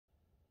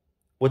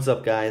What's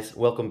up, guys?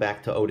 Welcome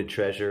back to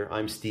Eaudetreasure.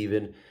 I'm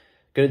Steven.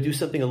 Going to do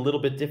something a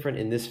little bit different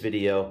in this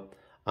video.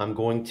 I'm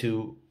going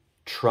to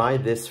try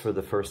this for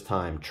the first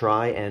time.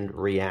 Try and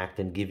react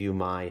and give you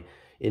my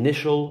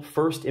initial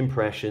first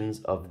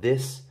impressions of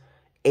this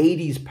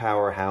 80s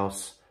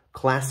powerhouse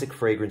classic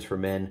fragrance for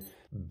men,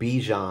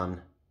 Bijan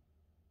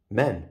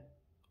Men,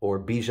 or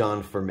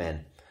Bijan for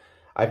Men.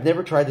 I've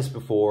never tried this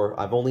before.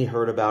 I've only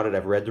heard about it.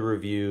 I've read the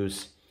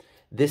reviews.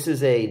 This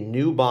is a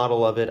new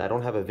bottle of it. I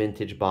don't have a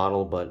vintage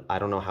bottle, but I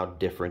don't know how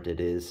different it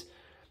is.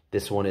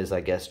 This one is,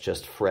 I guess,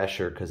 just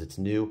fresher because it's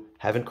new.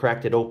 Haven't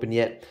cracked it open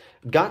yet.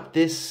 Got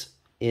this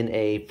in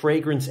a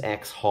Fragrance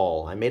X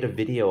haul. I made a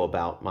video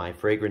about my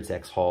Fragrance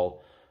X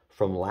haul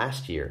from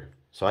last year.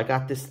 So I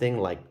got this thing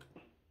like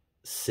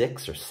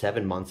 6 or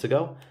 7 months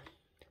ago.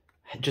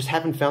 I just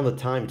haven't found the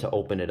time to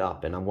open it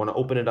up, and I want to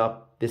open it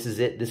up. This is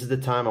it. This is the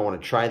time. I want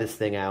to try this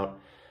thing out.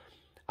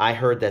 I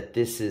heard that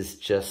this is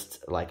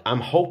just like,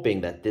 I'm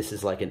hoping that this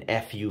is like an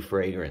FU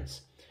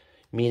fragrance.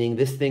 Meaning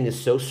this thing is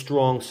so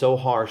strong, so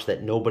harsh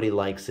that nobody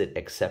likes it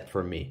except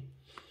for me.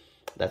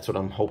 That's what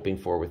I'm hoping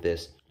for with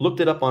this. Looked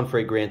it up on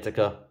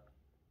Fragrantica.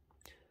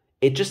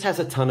 It just has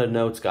a ton of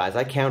notes, guys.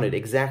 I counted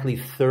exactly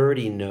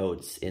 30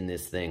 notes in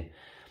this thing.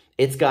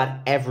 It's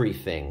got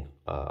everything,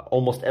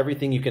 almost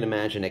everything you can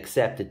imagine,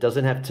 except it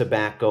doesn't have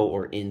tobacco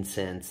or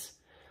incense.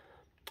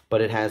 But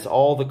it has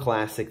all the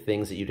classic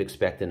things that you'd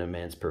expect in a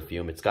men's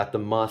perfume. It's got the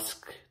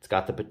musk, it's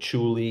got the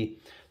patchouli,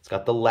 it's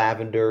got the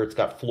lavender, it's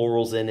got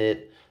florals in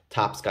it,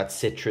 top's got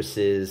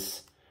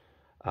citruses,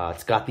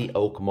 it's got the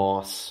oak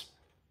moss.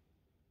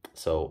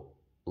 So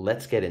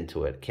let's get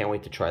into it. Can't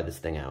wait to try this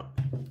thing out.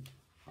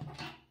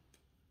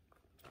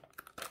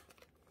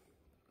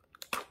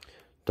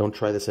 Don't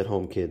try this at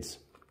home, kids.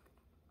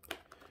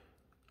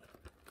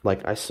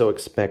 Like, I so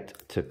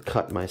expect to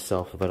cut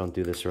myself if I don't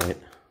do this right.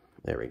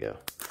 There we go.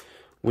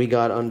 We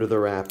got under the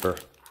wrapper.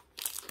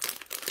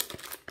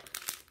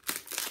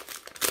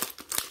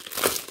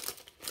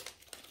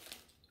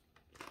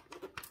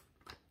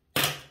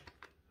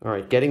 All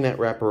right, getting that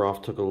wrapper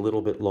off took a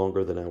little bit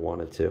longer than I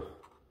wanted to.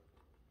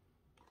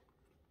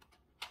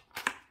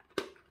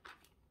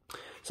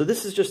 So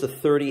this is just a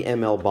 30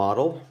 ml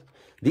bottle.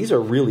 These are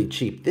really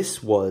cheap.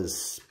 This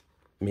was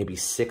maybe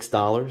 $6,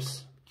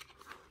 $5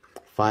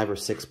 or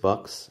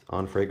 $6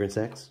 on Fragrance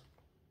X.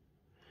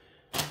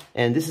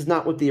 And this is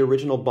not what the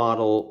original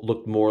bottle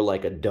looked more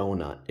like a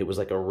donut. It was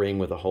like a ring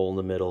with a hole in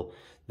the middle.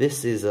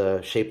 This is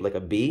shaped like a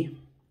B.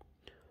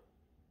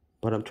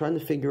 But I'm trying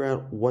to figure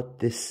out what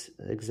this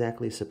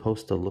exactly is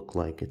supposed to look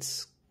like.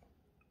 It's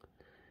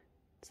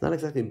not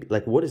exactly,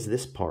 like, what is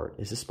this part?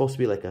 Is this supposed to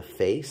be like a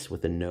face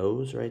with a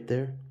nose right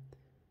there?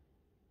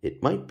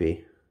 It might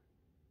be.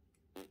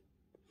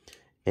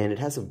 And it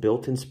has a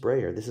built-in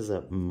sprayer. This is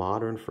a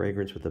modern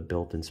fragrance with a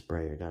built-in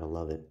sprayer. Gotta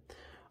love it.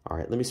 All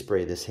right, let me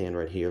spray this hand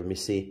right here. Let me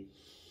see.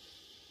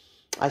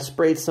 I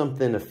sprayed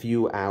something a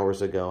few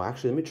hours ago.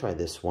 Actually, let me try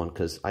this one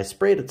because I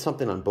sprayed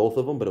something on both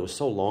of them, but it was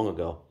so long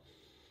ago.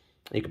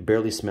 You can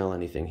barely smell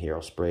anything here.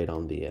 I'll spray it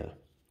on the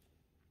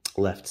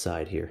left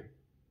side here.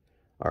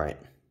 All right.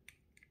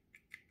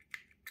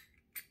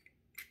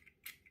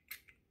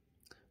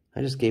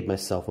 I just gave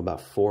myself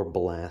about 4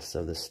 blasts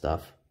of this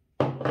stuff.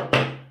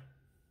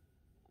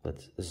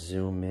 Let's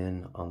zoom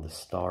in on the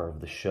star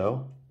of the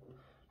show,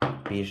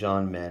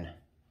 Bijan Men.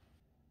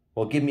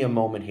 Well, give me a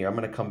moment here. I'm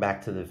going to come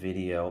back to the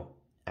video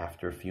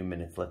after a few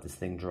minutes, let this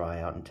thing dry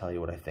out, and tell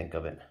you what I think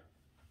of it.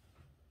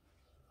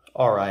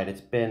 All right, it's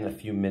been a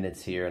few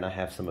minutes here, and I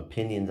have some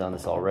opinions on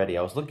this already.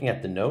 I was looking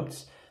at the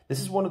notes. This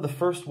is one of the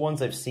first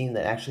ones I've seen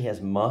that actually has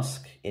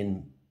musk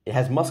in... It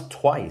has musk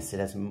twice.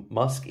 It has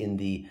musk in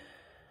the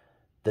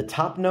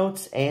top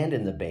notes and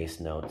in the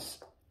base notes.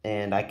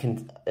 And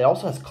it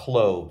also has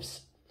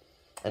cloves.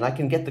 And I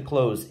can get the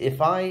cloves.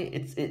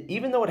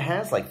 Even though it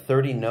has like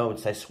 30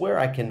 notes, I swear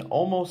I can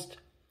almost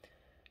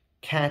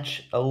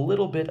catch a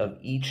little bit of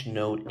each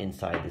note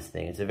inside this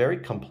thing. It's a very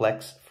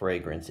complex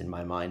fragrance in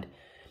my mind.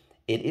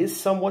 It is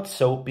somewhat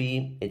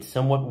soapy. It's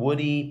somewhat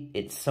woody.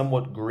 It's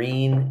somewhat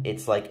green.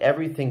 It's like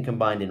everything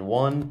combined in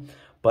one.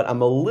 But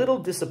I'm a little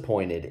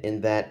disappointed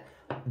in that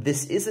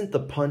this isn't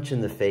the punch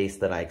in the face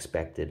that I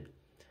expected.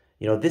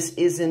 You know, this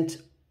isn't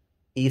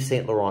Yves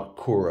Saint Laurent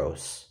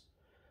Kouros.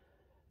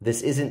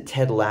 This isn't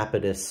Ted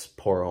Lapidus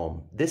Pour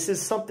Homme. This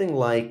is something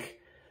like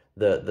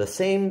the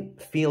same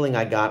feeling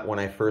I got when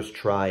I first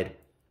tried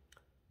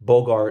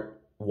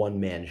Bogart One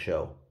Man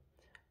Show.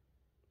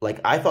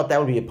 Like, I thought that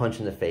would be a punch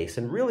in the face.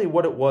 And really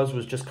what it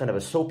was just kind of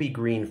a soapy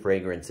green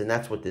fragrance. And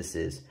that's what this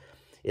is.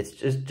 It's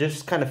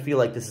just kind of feel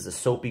like this is a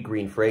soapy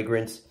green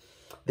fragrance.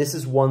 This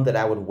is one that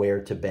I would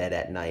wear to bed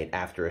at night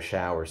after a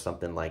shower or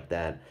something like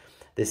that.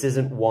 This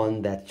isn't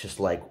one that's just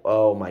like,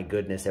 oh my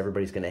goodness,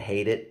 everybody's going to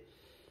hate it.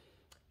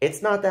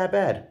 It's not that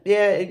bad.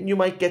 Yeah, you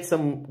might get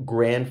some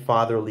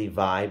grandfatherly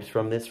vibes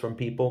from this from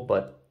people,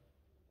 but,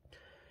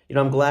 you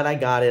know, I'm glad I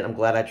got it. I'm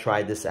glad I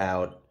tried this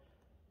out.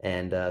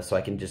 And so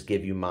I can just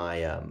give you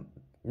my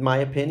my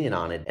opinion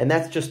on it. And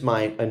that's just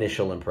my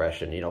initial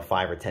impression, you know,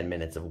 5 or 10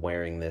 minutes of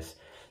wearing this.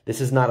 This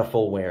is not a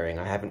full wearing.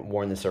 I haven't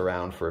worn this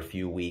around for a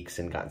few weeks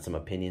and gotten some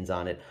opinions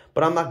on it,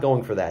 but I'm not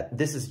going for that.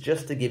 This is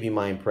just to give you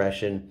my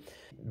impression.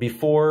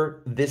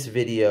 Before this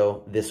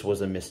video, this was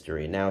a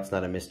mystery. Now it's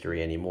not a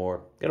mystery anymore.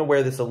 I'm gonna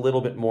wear this a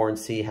little bit more and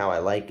see how I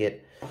like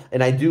it.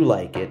 And I do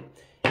like it.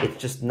 It's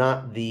just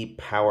not the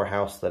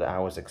powerhouse that I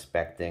was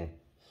expecting.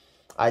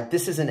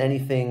 This isn't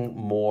anything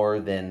more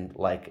than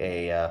like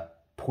a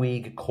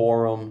Puig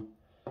Corum.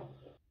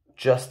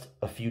 Just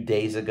a few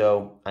days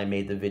ago, I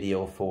made the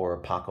video for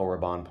Paco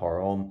Rabanne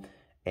par homme,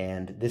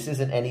 and this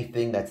isn't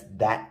anything that's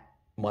that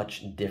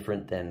much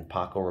different than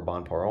Paco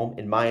Rabanne par homme.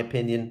 In my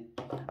opinion,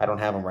 I don't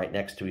have them right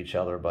next to each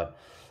other, but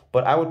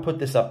I would put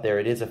this up there.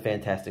 It is a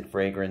fantastic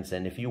fragrance,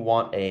 and if you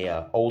want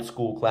a old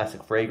school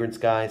classic fragrance,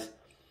 guys,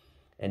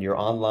 and you're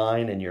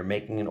online and you're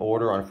making an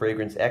order on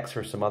Fragrance X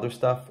or some other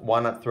stuff,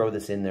 why not throw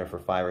this in there for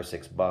 $5 or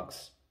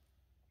 $6?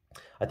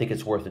 I think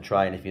it's worth a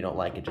try, and if you don't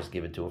like it, just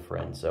give it to a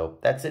friend. So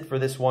that's it for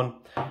this one.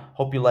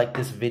 Hope you like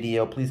this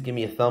video. Please give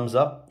me a thumbs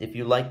up if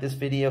you like this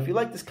video. If you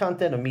like this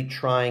content of me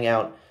trying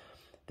out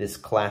this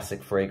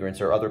classic fragrance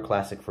or other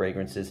classic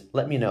fragrances,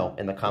 let me know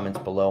in the comments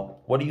below.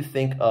 What do you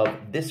think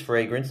of this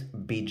fragrance,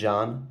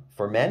 Bijan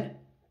for men?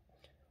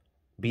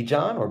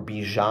 Bijan or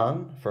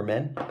Bijan for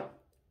men?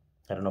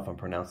 I don't know if I'm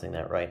pronouncing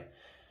that right.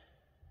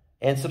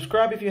 And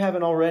subscribe if you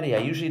haven't already. I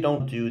usually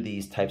don't do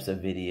these types of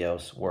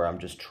videos where I'm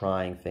just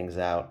trying things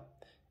out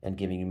and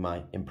giving you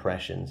my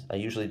impressions. I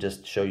usually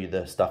just show you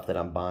the stuff that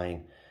I'm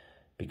buying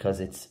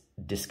because it's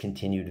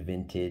discontinued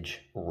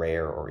vintage,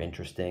 rare, or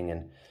interesting.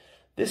 And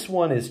this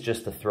one is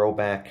just a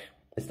throwback.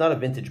 It's not a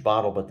vintage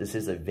bottle, but this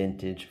is a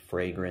vintage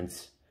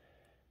fragrance.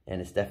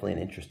 And it's definitely an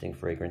interesting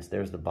fragrance.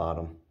 There's the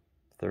bottom,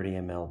 30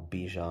 ml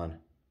Bijan.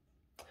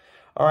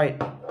 All right,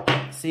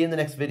 see you in the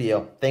next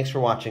video. Thanks for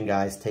watching,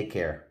 guys. Take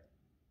care.